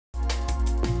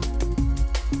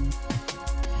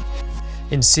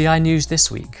In CI News this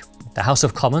week, the House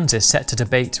of Commons is set to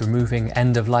debate removing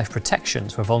end-of-life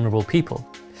protections for vulnerable people.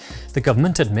 The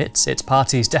government admits its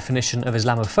party's definition of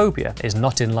Islamophobia is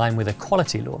not in line with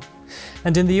equality law.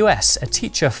 And in the US, a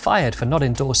teacher fired for not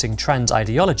endorsing trans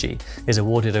ideology is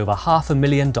awarded over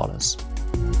 $500,000.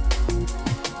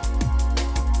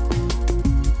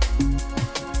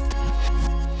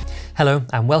 Hello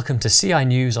and welcome to CI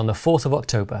News on the 4th of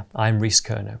October. I'm Rhys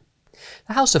Curnow.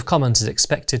 The House of Commons is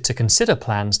expected to consider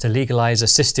plans to legalise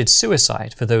assisted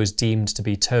suicide for those deemed to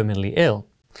be terminally ill.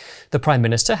 The Prime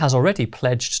Minister has already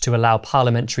pledged to allow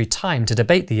parliamentary time to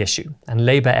debate the issue, and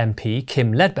Labour MP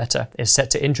Kim Ledbetter is set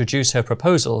to introduce her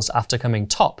proposals after coming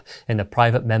top in the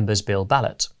private member's bill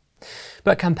ballot.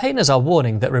 But campaigners are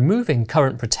warning that removing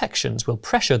current protections will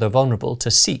pressure the vulnerable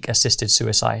to seek assisted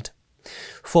suicide.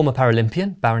 Former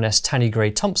Paralympian Baroness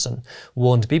Grey-Thompson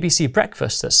warned BBC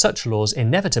Breakfast that such laws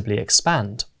inevitably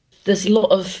expand. There's a lot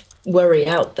of worry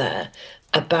out there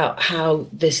about how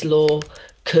this law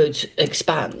could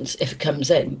expand if it comes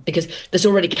in, because there's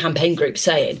already campaign groups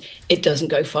saying it doesn't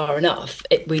go far enough.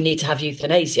 We need to have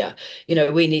euthanasia.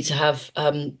 We need to have,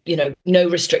 no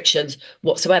restrictions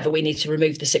whatsoever. We need to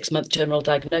remove the 6-month general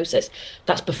diagnosis.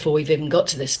 That's before we've even got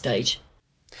to this stage.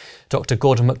 Dr.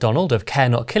 Gordon MacDonald of Care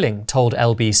Not Killing told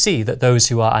LBC that those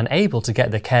who are unable to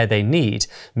get the care they need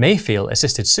may feel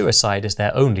assisted suicide is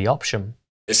their only option.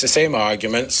 It's the same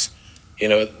arguments.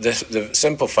 The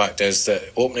simple fact is that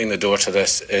opening the door to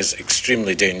this is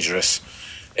extremely dangerous.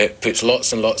 It puts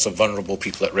lots and lots of vulnerable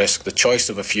people at risk. The choice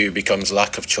of a few becomes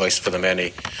lack of choice for the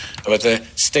many. And with the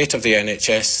state of the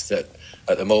NHS that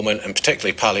at the moment, and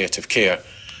particularly palliative care,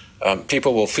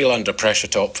 people will feel under pressure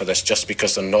to opt for this just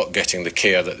because they're not getting the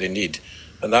care that they need.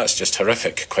 And that's just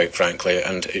horrific, quite frankly,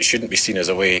 and it shouldn't be seen as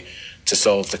a way to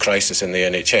solve the crisis in the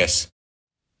NHS.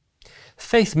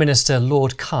 Faith Minister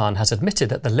Lord Khan has admitted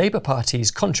that the Labour Party's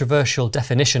controversial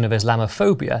definition of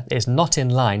Islamophobia is not in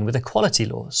line with equality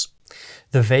laws.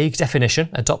 The vague definition,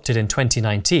 adopted in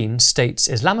 2019, states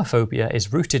Islamophobia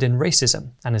is rooted in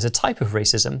racism and is a type of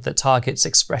racism that targets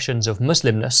expressions of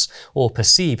Muslimness or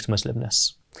perceived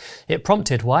Muslimness. It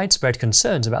prompted widespread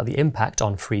concerns about the impact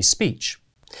on free speech.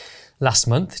 Last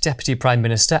month, Deputy Prime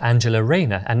Minister Angela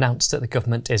Rayner announced that the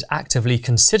government is actively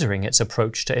considering its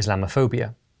approach to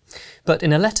Islamophobia. But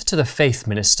in a letter to the Faith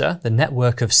Minister, the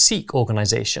network of Sikh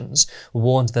organisations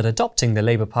warned that adopting the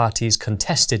Labour Party's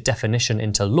contested definition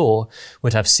into law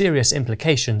would have serious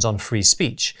implications on free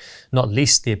speech, not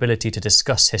least the ability to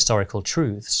discuss historical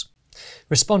truths.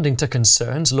 Responding to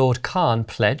concerns, Lord Khan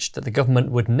pledged that the government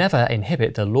would never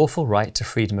inhibit the lawful right to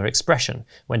freedom of expression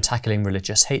when tackling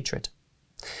religious hatred.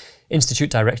 Institute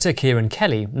Director Kieran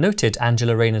Kelly noted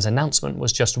Angela Rayner's announcement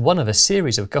was just one of a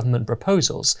series of government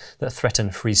proposals that threaten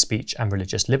free speech and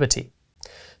religious liberty.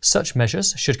 Such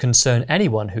measures should concern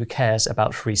anyone who cares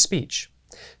about free speech.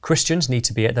 Christians need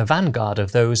to be at the vanguard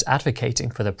of those advocating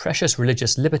for the precious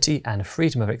religious liberty and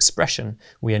freedom of expression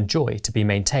we enjoy to be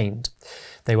maintained.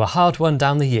 They were hard won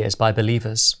down the years by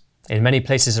believers. In many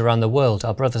places around the world,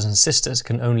 our brothers and sisters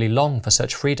can only long for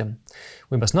such freedom.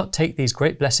 We must not take these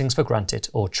great blessings for granted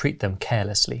or treat them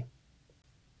carelessly.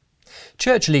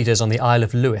 Church leaders on the Isle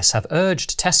of Lewis have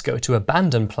urged Tesco to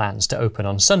abandon plans to open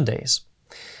on Sundays.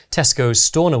 Tesco's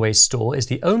Stornoway store is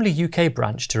the only UK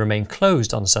branch to remain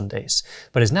closed on Sundays,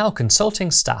 but is now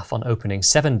consulting staff on opening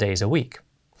 7 days a week.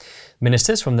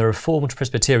 Ministers from the Reformed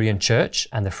Presbyterian Church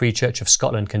and the Free Church of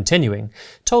Scotland Continuing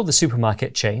told the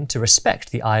supermarket chain to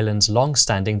respect the island's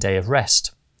long-standing day of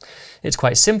rest. It's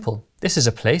quite simple. This is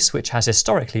a place which has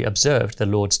historically observed the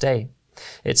Lord's Day.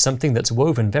 It's something that's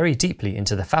woven very deeply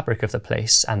into the fabric of the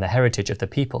place and the heritage of the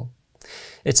people.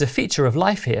 It's a feature of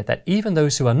life here that even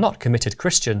those who are not committed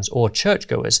Christians or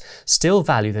churchgoers still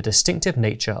value the distinctive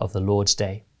nature of the Lord's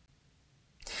Day.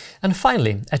 And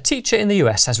finally, a teacher in the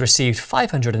US has received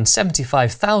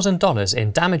 $575,000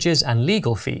 in damages and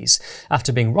legal fees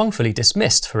after being wrongfully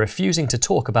dismissed for refusing to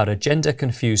talk about a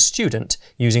gender-confused student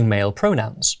using male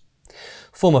pronouns.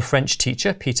 Former French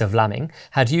teacher Peter Vlaming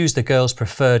had used the girl's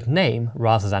preferred name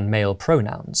rather than male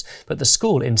pronouns, but the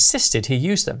school insisted he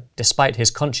use them, despite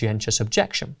his conscientious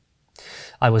objection.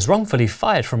 I was wrongfully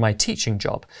fired from my teaching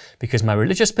job because my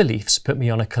religious beliefs put me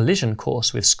on a collision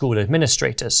course with school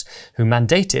administrators who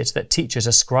mandated that teachers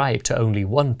ascribe to only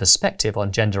one perspective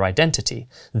on gender identity,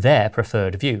 their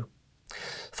preferred view.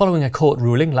 Following a court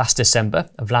ruling last December,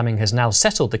 Vlaming has now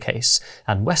settled the case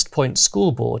and West Point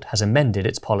School Board has amended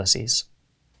its policies.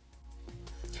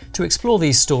 To explore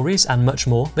these stories and much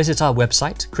more, visit our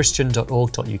website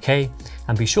christian.org.uk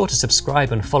and be sure to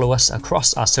subscribe and follow us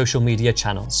across our social media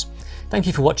channels. Thank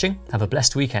you for watching, have a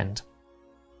blessed weekend.